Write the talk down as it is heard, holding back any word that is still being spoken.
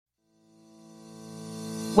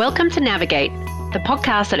Welcome to Navigate, the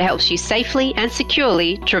podcast that helps you safely and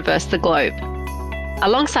securely traverse the globe.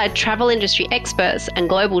 Alongside travel industry experts and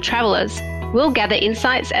global travelers, we'll gather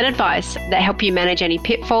insights and advice that help you manage any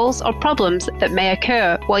pitfalls or problems that may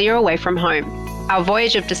occur while you're away from home. Our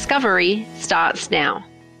voyage of discovery starts now.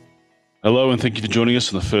 Hello, and thank you for joining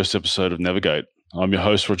us on the first episode of Navigate. I'm your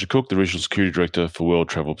host, Roger Cook, the Regional Security Director for World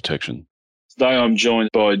Travel Protection. Today I'm joined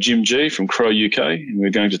by Jim G from Crow UK, and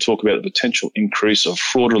we're going to talk about the potential increase of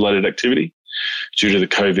fraud-related activity due to the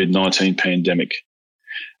COVID-19 pandemic.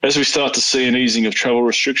 As we start to see an easing of travel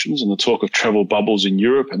restrictions and the talk of travel bubbles in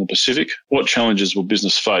Europe and the Pacific, what challenges will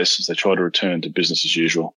business face as they try to return to business as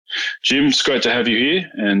usual? Jim, it's great to have you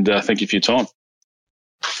here, and thank you for your time.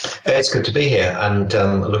 It's good to be here, and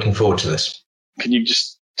looking forward to this. Can you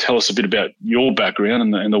just tell us a bit about your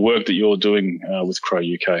background and the work that you're doing with Crow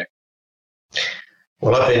UK?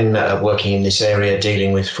 Well, I've been working in this area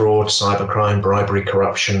dealing with fraud, cybercrime, bribery,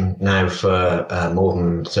 corruption now for more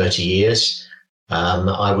than 30 years.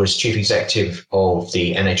 I was chief executive of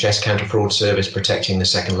the NHS Counter-Fraud Service, protecting the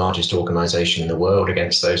second largest organisation in the world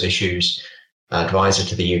against those issues, advisor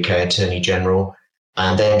to the UK Attorney General,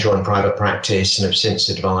 and then joined private practice and have since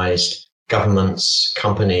advised governments,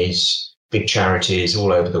 companies, big charities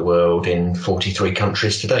all over the world in 43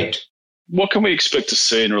 countries to date. What can we expect to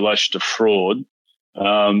see in relation to fraud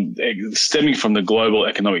stemming from the global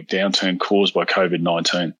economic downturn caused by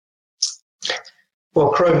COVID-19?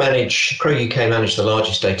 Well, Crow UK manage the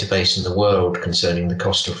largest database in the world concerning the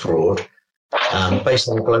cost of fraud. Based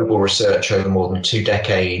on global research over more than 2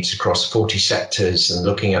 decades across 40 sectors and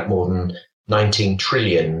looking at more than 19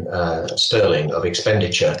 trillion sterling of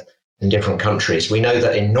expenditure in different countries, we know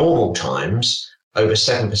that in normal times, over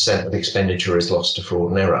 7% of expenditure is lost to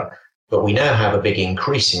fraud and error. But we now have a big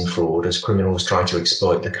increase in fraud as criminals try to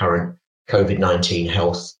exploit the current COVID-19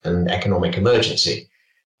 health and economic emergency.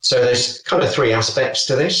 So there's kind of 3 aspects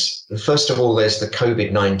to this. First of all, there's the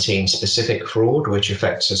COVID-19 specific fraud, which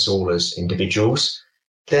affects us all as individuals.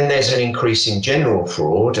 Then there's an increase in general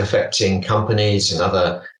fraud affecting companies and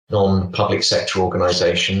other non-public sector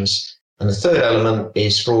organisations. And the third element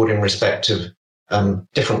is fraud in respect of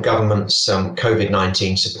different governments'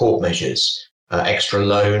 COVID-19 support measures. Extra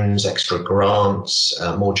loans, extra grants,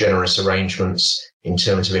 more generous arrangements in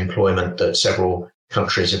terms of employment that several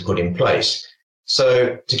countries have put in place.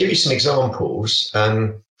 So to give you some examples,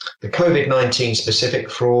 the COVID-19 specific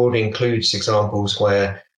fraud includes examples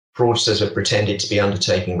where fraudsters have pretended to be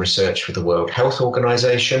undertaking research for the World Health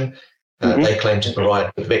Organization. They claim to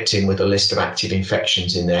provide the victim with a list of active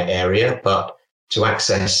infections in their area, but to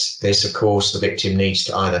access this, of course, the victim needs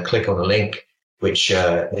to either click on a link which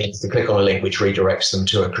redirects them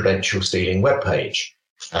to a credential-stealing webpage.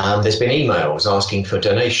 There's been emails asking for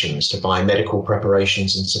donations to buy medical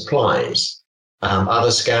preparations and supplies. Other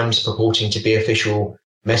scams purporting to be official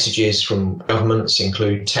messages from governments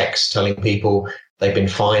include texts telling people they've been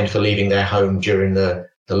fined for leaving their home during the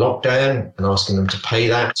lockdown and asking them to pay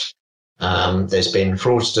that. There's been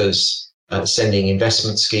fraudsters sending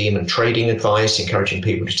investment scheme and trading advice, encouraging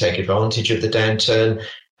people to take advantage of the downturn,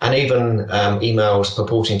 and even emails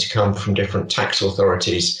purporting to come from different tax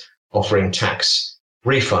authorities offering tax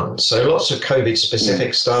refunds. So lots of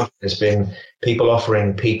COVID-specific stuff. There's been people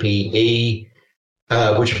offering PPE,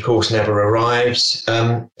 which of course never arrives.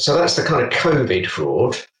 So that's the kind of COVID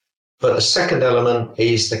fraud. But the second element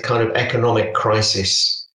is the kind of economic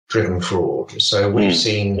crisis-driven fraud. So we've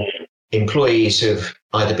seen employees who've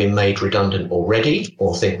either been made redundant already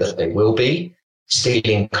or think that they will be,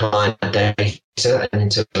 stealing client data and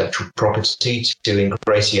intellectual property to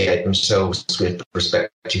ingratiate themselves with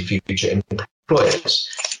prospective future employers.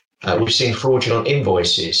 We've seen fraudulent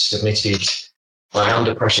invoices submitted by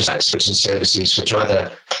under-pressure goods and services which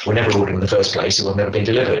either were never ordered in the first place or have never been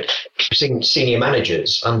delivered. We've seen senior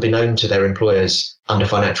managers, unbeknown to their employers, under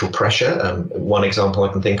financial pressure. One example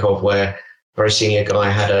I can think of where a very senior guy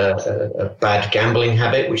had a bad gambling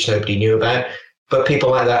habit which nobody knew about. But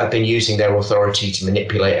people like that have been using their authority to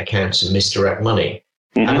manipulate accounts and misdirect money.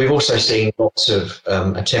 And we've also seen lots of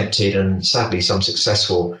attempted and sadly some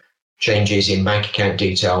successful changes in bank account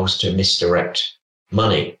details to misdirect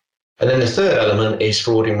money. And then the third element is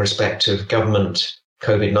fraud in respect of government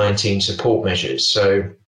COVID-19 support measures. So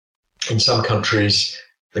in some countries,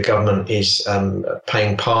 the government is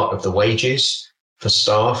paying part of the wages for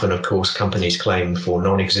staff. And of course, companies claim for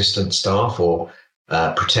non-existent staff or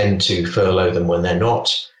pretend to furlough them when they're not.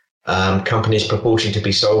 Companies purporting to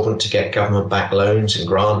be solvent to get government-backed loans and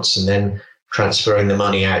grants and then transferring the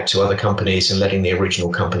money out to other companies and letting the original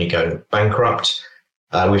company go bankrupt.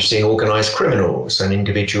 We've seen organised criminals and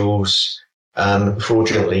individuals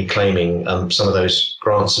fraudulently claiming some of those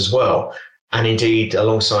grants as well. And indeed,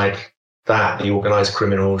 alongside that, the organised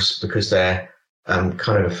criminals, because their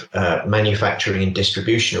manufacturing and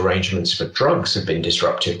distribution arrangements for drugs have been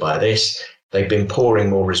disrupted by this, they've been pouring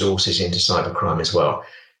more resources into cybercrime as well.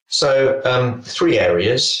 So 3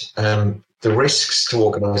 areas. The risks to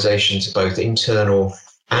organisations are both internal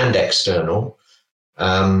and external.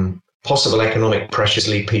 Possible economic pressures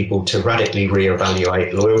lead people to radically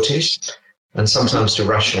reevaluate loyalties and sometimes to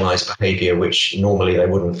rationalise behaviour which normally they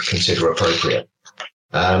wouldn't consider appropriate.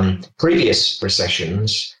 Previous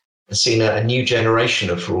recessions have seen a new generation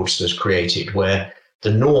of fraudsters created where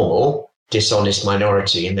the normal dishonest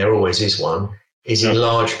minority, and there always is one, is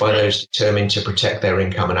enlarged by those determined to protect their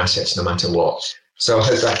income and assets no matter what. So I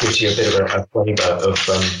hope that gives you a bit of a flavour of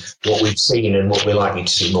what we've seen and what we're likely to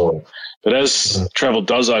see more. But as travel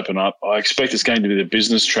does open up, I expect it's going to be the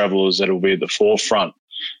business travellers that will be at the forefront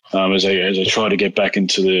as they try to get back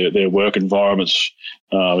into their work environments,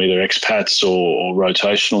 either expats or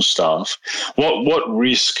rotational staff. What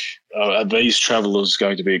risk are these travellers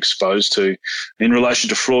going to be exposed to in relation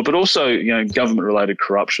to fraud, but also government-related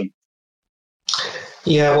corruption?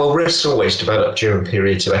 Yeah, well, risks always develop during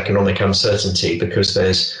periods of economic uncertainty because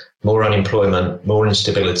there's more unemployment, more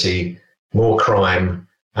instability, more crime,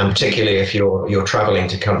 and particularly if you're travelling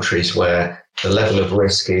to countries where the level of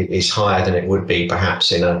risk is higher than it would be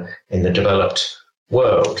perhaps in the developed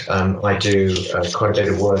world. I do quite a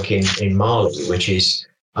bit of work in Mali, which is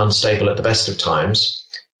unstable at the best of times,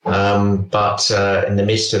 but in the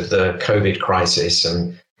midst of the COVID crisis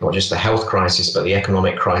and not just the health crisis, but the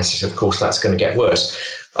economic crisis, of course, that's going to get worse.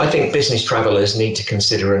 I think business travellers need to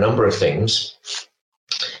consider a number of things.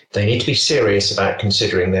 They need to be serious about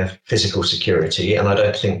considering their physical security, and I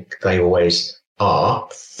don't think they always are.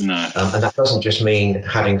 No. And that doesn't just mean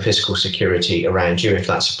having physical security around you, if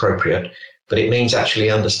that's appropriate, but it means actually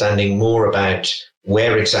understanding more about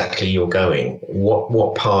where exactly you're going,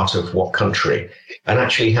 what part of what country, and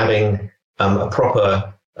actually having some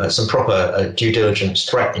proper due diligence,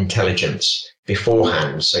 threat intelligence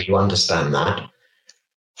beforehand, so you understand that.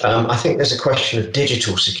 I think there's a question of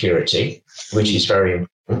digital security, which is very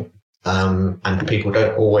important, and people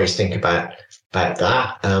don't always think about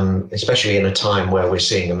that, especially in a time where we're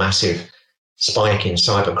seeing a massive spike in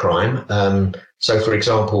cybercrime. So, for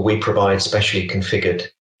example, we provide specially configured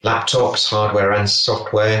laptops, hardware and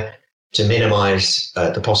software, to minimise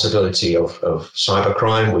the possibility of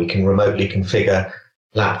cybercrime. We can remotely configure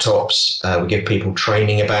laptops. We give people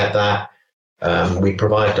training about that. We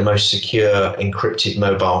provide the most secure encrypted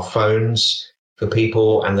mobile phones for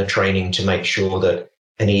people and the training to make sure that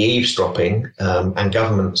any eavesdropping, and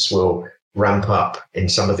governments will ramp up in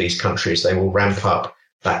some of these countries, they will ramp up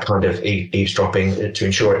that kind of eavesdropping to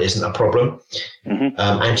ensure it isn't a problem. Mm-hmm.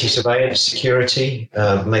 Anti-surveillance security,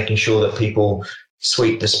 making sure that people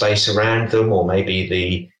sweep the space around them, or maybe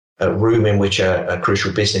the room in which a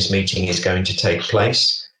crucial business meeting is going to take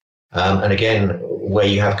place. And again, where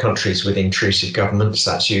you have countries with intrusive governments,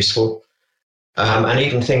 that's useful. And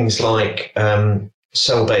even things like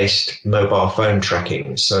cell-based mobile phone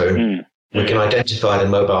tracking. So we can identify the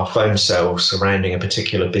mobile phone cell surrounding a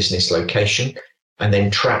particular business location and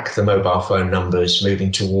then track the mobile phone numbers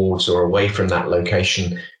moving towards or away from that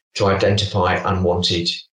location to identify unwanted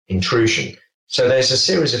intrusion. So there's a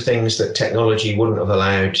series of things that technology wouldn't have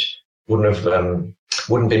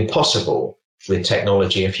been possible with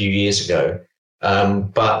technology a few years ago.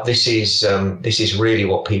 But this is really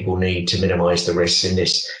what people need to minimise the risks in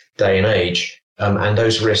this day and age. And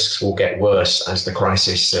those risks will get worse as the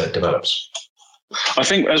crisis develops. I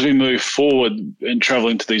think as we move forward and travel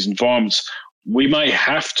into these environments, we may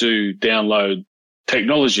have to download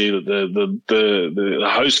technology that the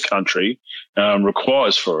host country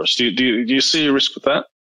requires for us. Do you see a risk with that?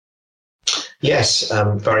 Yes,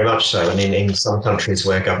 very much so. And in some countries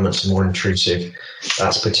where governments are more intrusive,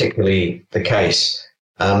 that's particularly the case.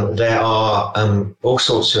 There are all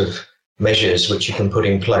sorts of measures which you can put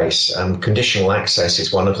in place. Conditional access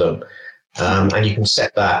is one of them. And you can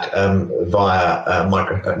set that via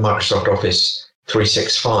Microsoft Office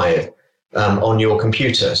 365 on your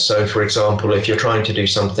computer. So, for example, if you're trying to do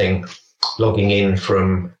something logging in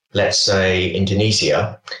from, let's say,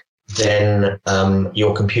 Indonesia, then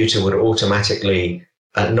your computer would automatically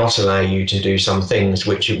not allow you to do some things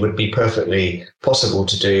which it would be perfectly possible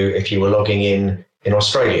to do if you were logging in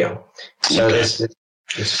Australia. So there's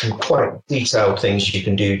some quite detailed things you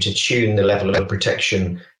can do to tune the level of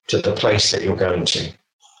protection to the place that you're going to.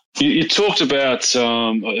 You talked about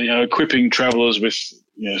equipping travellers with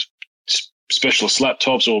specialist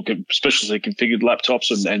laptops or specially configured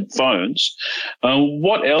laptops and phones.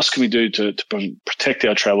 What else can we do to protect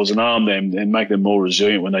our travellers and arm them and make them more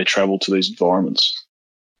resilient when they travel to these environments?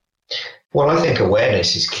 Well, I think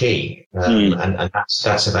awareness is key, and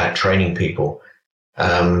that's about training people.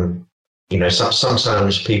 Sometimes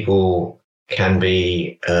people can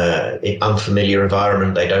be in unfamiliar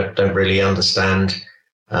environment. They don't really understand.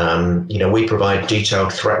 We provide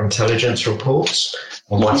detailed threat intelligence reports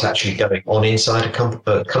on what's actually going on inside a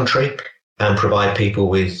country, and provide people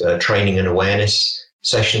with training and awareness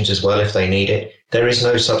sessions as well if they need it. There is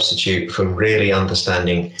no substitute for really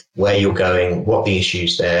understanding where you're going, what the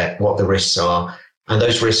issues there, what the risks are, and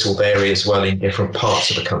those risks will vary as well in different parts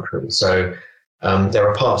of the country. So there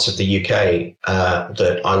are parts of the UK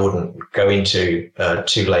that I wouldn't go into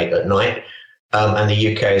too late at night. And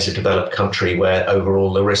the UK is a developed country where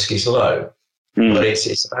overall the risk is low. But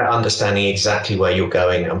it's about understanding exactly where you're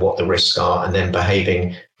going and what the risks are, and then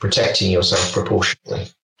protecting yourself proportionately.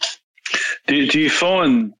 Do you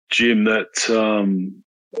find, Jim, that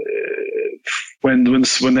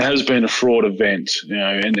when there has been a fraud event,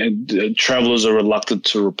 and travellers are reluctant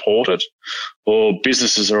to report it, or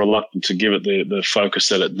businesses are reluctant to give it the focus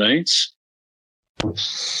that it needs?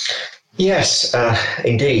 Yes,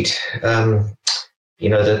 indeed.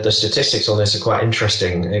 The statistics on this are quite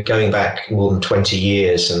interesting. Going back more than 20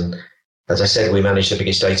 years, and as I said, we manage the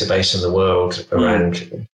biggest database in the world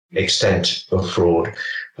around extent of fraud.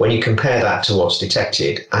 When you compare that to what's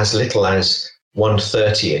detected, as little as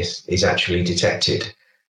 1/30th is actually detected.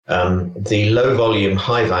 The low volume,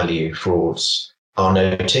 high value frauds are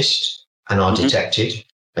noticed and are detected.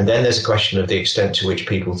 And then there's a question of the extent to which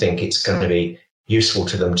people think it's going to be useful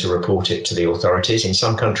to them to report it to the authorities. In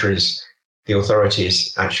some countries, the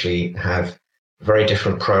authorities actually have very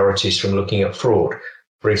different priorities from looking at fraud.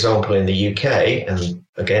 For example, in the UK, and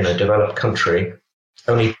again, a developed country,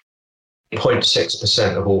 only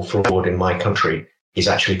 0.6% of all fraud in my country is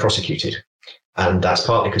actually prosecuted. And that's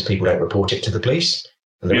partly because people don't report it to the police.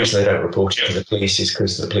 And the reason they don't report it to the police is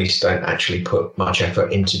because the police don't actually put much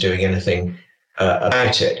effort into doing anything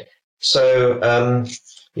about it. So,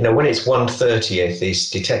 when it's 1/30th is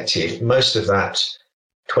detected, most of that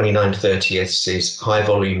 29/30th is high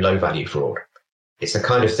volume, low value fraud. It's the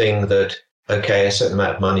kind of thing that, okay, a certain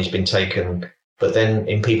amount of money's been taken, but then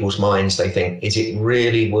in people's minds, they think, is it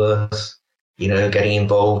really worth, getting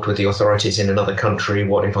involved with the authorities in another country?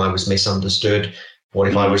 What if I was misunderstood? What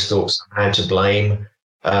if I was thought somehow to blame?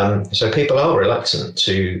 So people are reluctant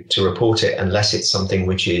to report it unless it's something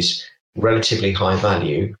which is relatively high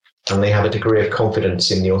value and they have a degree of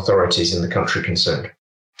confidence in the authorities in the country concerned.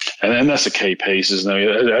 And that's a key piece, isn't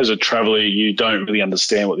it? As a traveller, you don't really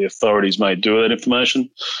understand what the authorities may do with that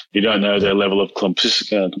information. You don't know their level of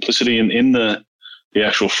complicity in the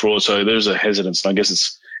actual fraud. So there's a hesitance. And I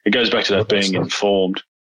guess it goes back to that being informed.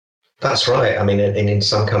 That's right. I mean, in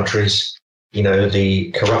some countries,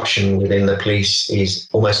 the corruption within the police is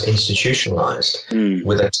almost institutionalized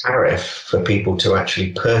with a tariff for people to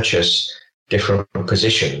actually purchase different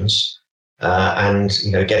positions and,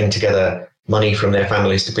 getting together money from their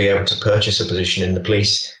families to be able to purchase a position in the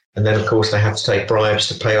police. And then, of course, they have to take bribes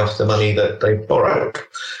to pay off the money that they borrowed.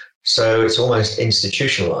 So it's almost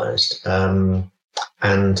institutionalized.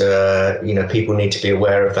 People need to be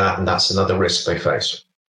aware of that. And that's another risk they face.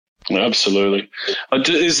 Absolutely.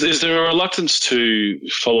 Is there a reluctance to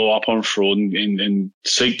follow up on fraud and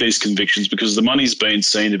seek these convictions because the money's been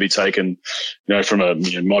seen to be taken, from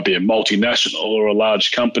might be a multinational or a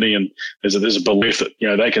large company, and there's a belief that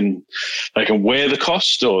they can wear the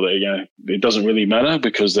cost, or it doesn't really matter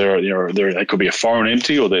because they could be a foreign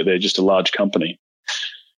entity or they're just a large company.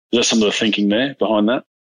 Is there some of the thinking there behind that?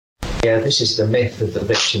 Yeah, this is the myth of the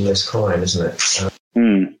victimless crime, isn't it?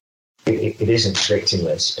 It isn't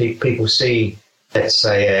victimless. People see, let's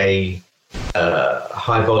say, a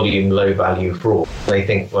high volume, low value fraud. They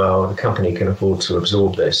think, well, the company can afford to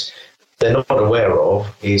absorb this. They're not aware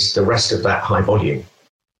of is the rest of that high volume.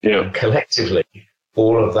 Yeah. Collectively,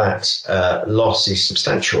 all of that loss is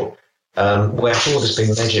substantial. Where fraud has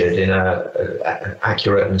been measured in an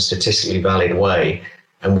accurate and statistically valid way,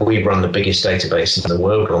 and we run the biggest database in the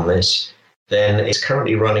world on this, then it's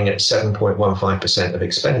currently running at 7.15% of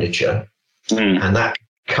expenditure, and that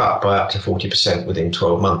cut by up to 40% within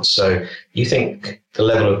 12 months. So you think the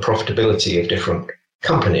level of profitability of different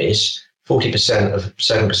companies, 40% of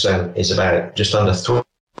 7% is about just under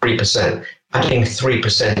 3%. Adding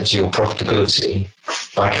 3% to your profitability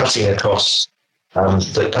by cutting a cost,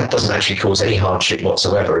 that doesn't actually cause any hardship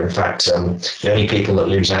whatsoever. In fact, the only people that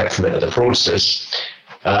lose out from it are the fraudsters.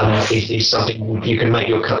 Is something you can make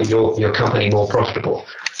your company more profitable.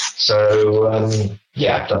 So,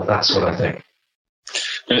 that's what I think.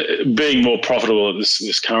 Being more profitable at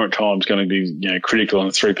this current time is going to be critical,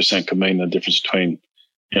 and 3% could mean the difference between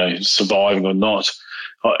surviving or not.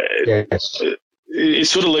 Yes. It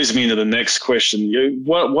sort of leads me into the next question.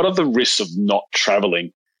 What are the risks of not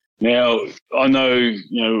traveling? Now, I know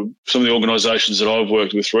some of the organisations that I've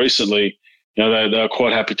worked with recently, they're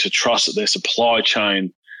quite happy to trust that their supply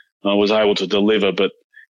chain was able to deliver, but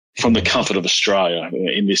from the comfort of Australia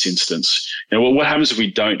in this instance. What happens if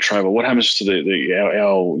we don't travel? What happens to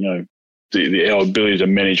our ability to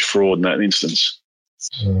manage fraud in that instance?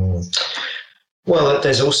 Well,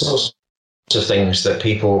 there's all sorts of things that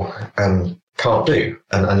people can't do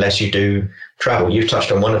unless you do travel. You've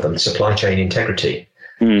touched on one of them, supply chain integrity.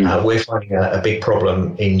 We're finding a big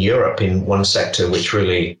problem in Europe in one sector, which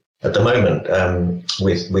really, at the moment,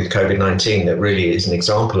 with COVID-19, that really is an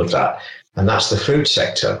example of that. And that's the food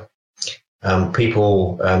sector.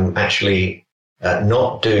 People actually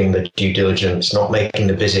not doing the due diligence, not making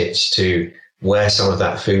the visits to where some of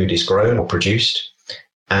that food is grown or produced.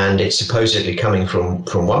 And it's supposedly coming from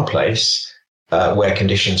one place where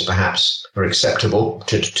conditions perhaps are acceptable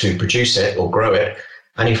to produce it or grow it,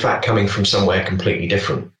 and in fact coming from somewhere completely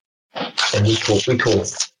different. And we call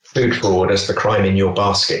food fraud as the crime in your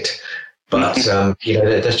basket. But,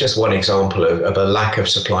 there's just one example of a lack of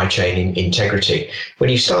supply chain integrity. When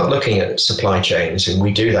you start looking at supply chains, and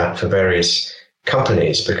we do that for various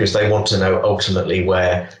companies because they want to know ultimately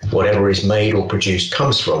where whatever is made or produced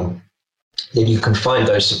comes from, then you can find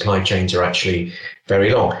those supply chains are actually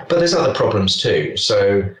very long. But there's other problems too.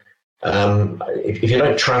 So if you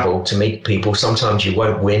don't travel to meet people, sometimes you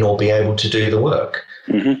won't win or be able to do the work.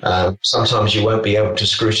 Sometimes you won't be able to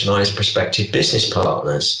scrutinize prospective business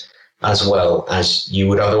partners as well as you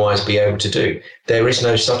would otherwise be able to do. There is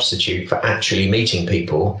no substitute for actually meeting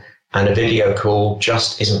people, and a video call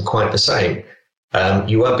just isn't quite the same.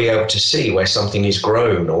 You won't be able to see where something is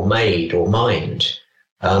grown or made or mined.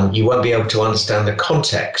 You won't be able to understand the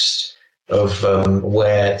context of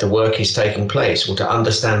where the work is taking place, or to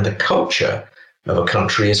understand the culture of a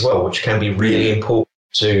country as well, which can be really important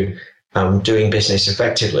to doing business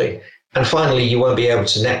effectively. And finally, you won't be able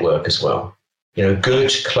to network as well.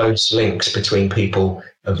 Good, close links between people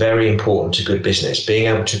are very important to good business. Being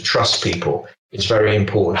able to trust people is very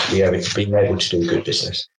important to being able to do good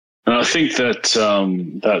business. And I think that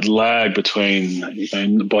that lag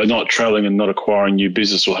between by not traveling and not acquiring new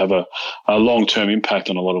business will have a long-term impact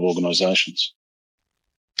on a lot of organisations.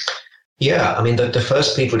 Yeah, I mean, the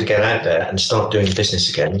first people to get out there and start doing business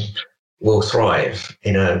again will thrive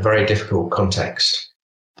in a very difficult context.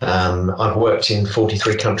 I've worked in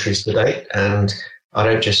 43 countries to date, and I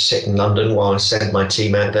don't just sit in London while I send my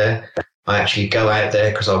team out there. I actually go out there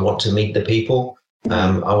because I want to meet the people.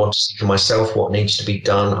 I want to see for myself what needs to be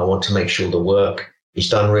done. I want to make sure the work is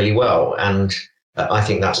done really well. And I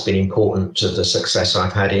think that's been important to the success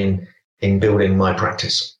I've had in building my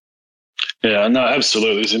practice. Yeah, no,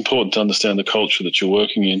 absolutely. It's important to understand the culture that you're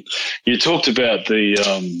working in. You talked about the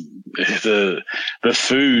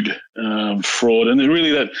food fraud, and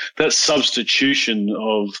really that substitution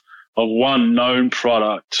of one known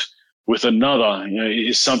product with another,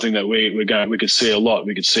 is something that we could see a lot.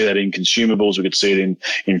 We could see that in consumables. We could see it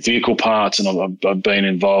in vehicle parts, and I've been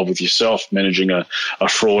involved with yourself managing a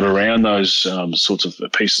fraud around those sorts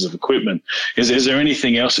of pieces of equipment. Is there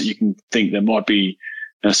anything else that you can think that might be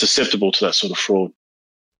susceptible to that sort of fraud?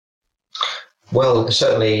 Well,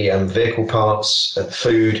 certainly vehicle parts,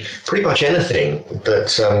 food, pretty much anything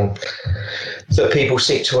that people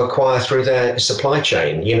seek to acquire through their supply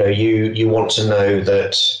chain. You want to know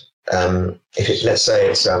that let's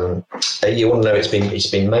say it's you want to know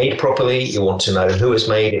it's been made properly. You want to know who has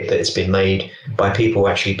made it, that it's been made by people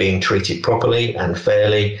actually being treated properly and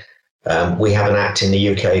fairly. We have an act in the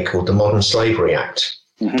UK called the Modern Slavery Act,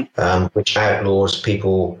 which outlaws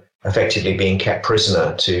people effectively being kept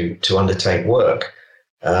prisoner to undertake work.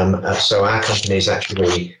 So our companies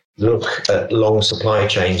actually look at long supply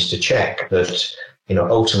chains to check that,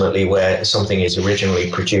 ultimately where something is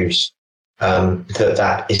originally produced,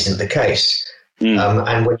 that isn't the case.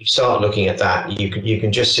 And when you start looking at that, you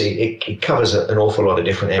can just see it covers an awful lot of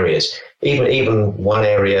different areas. Even one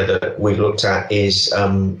area that we've looked at is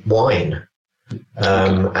wine,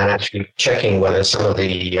 and actually checking whether some of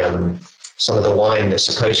the wine that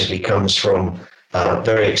supposedly comes from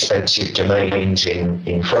very expensive domains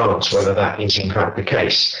in France, whether that is in fact the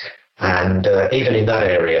case. And even in that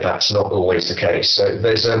area, that's not always the case. So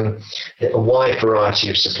there's a wide variety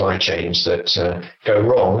of supply chains that go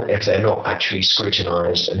wrong if they're not actually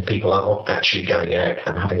scrutinised and people are not actually going out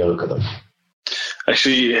and having a look at them.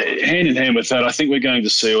 Actually, hand in hand with that, I think we're going to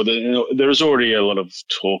see, or there is already a lot of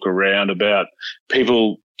talk around about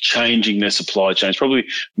people changing their supply chains, probably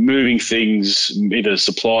moving things, either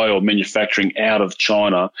supply or manufacturing, out of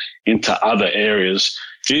China into other areas.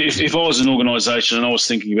 If I was an organisation and I was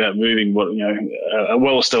thinking about moving a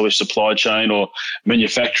well-established supply chain or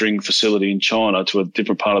manufacturing facility in China to a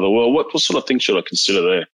different part of the world, what sort of things should I consider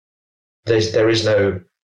there? There is no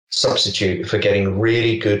substitute for getting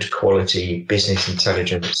really good quality business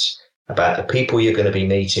intelligence about the people you're going to be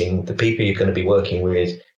meeting, the people you're going to be working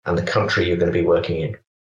with, and the country you're going to be working in.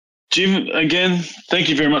 Jim, again, thank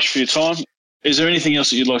you very much for your time. Is there anything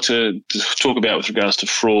else that you'd like to talk about with regards to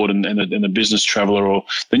fraud and the business traveller, or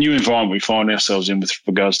the new environment we find ourselves in with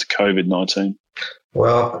regards to COVID-19?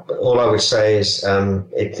 Well, all I would say is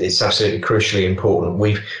it's absolutely crucially important.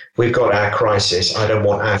 We've got our crisis. I don't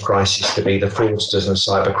want our crisis to be the fraudsters and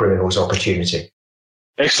cyber criminals' opportunity.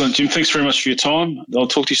 Excellent, Jim. Thanks very much for your time. I'll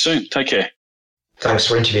talk to you soon. Take care. Thanks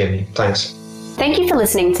for interviewing me. Thanks. Thank you for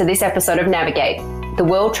listening to this episode of Navigate, the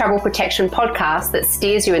World Travel Protection podcast that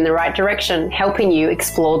steers you in the right direction, helping you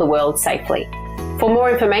explore the world safely. For more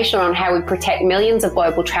information on how we protect millions of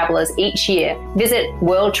global travellers each year, visit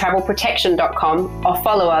worldtravelprotection.com or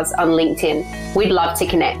follow us on LinkedIn. We'd love to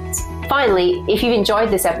connect. Finally, if you've enjoyed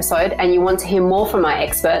this episode and you want to hear more from our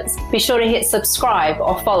experts, be sure to hit subscribe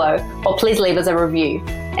or follow, or please leave us a review.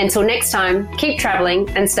 Until next time, keep travelling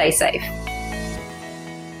and stay safe.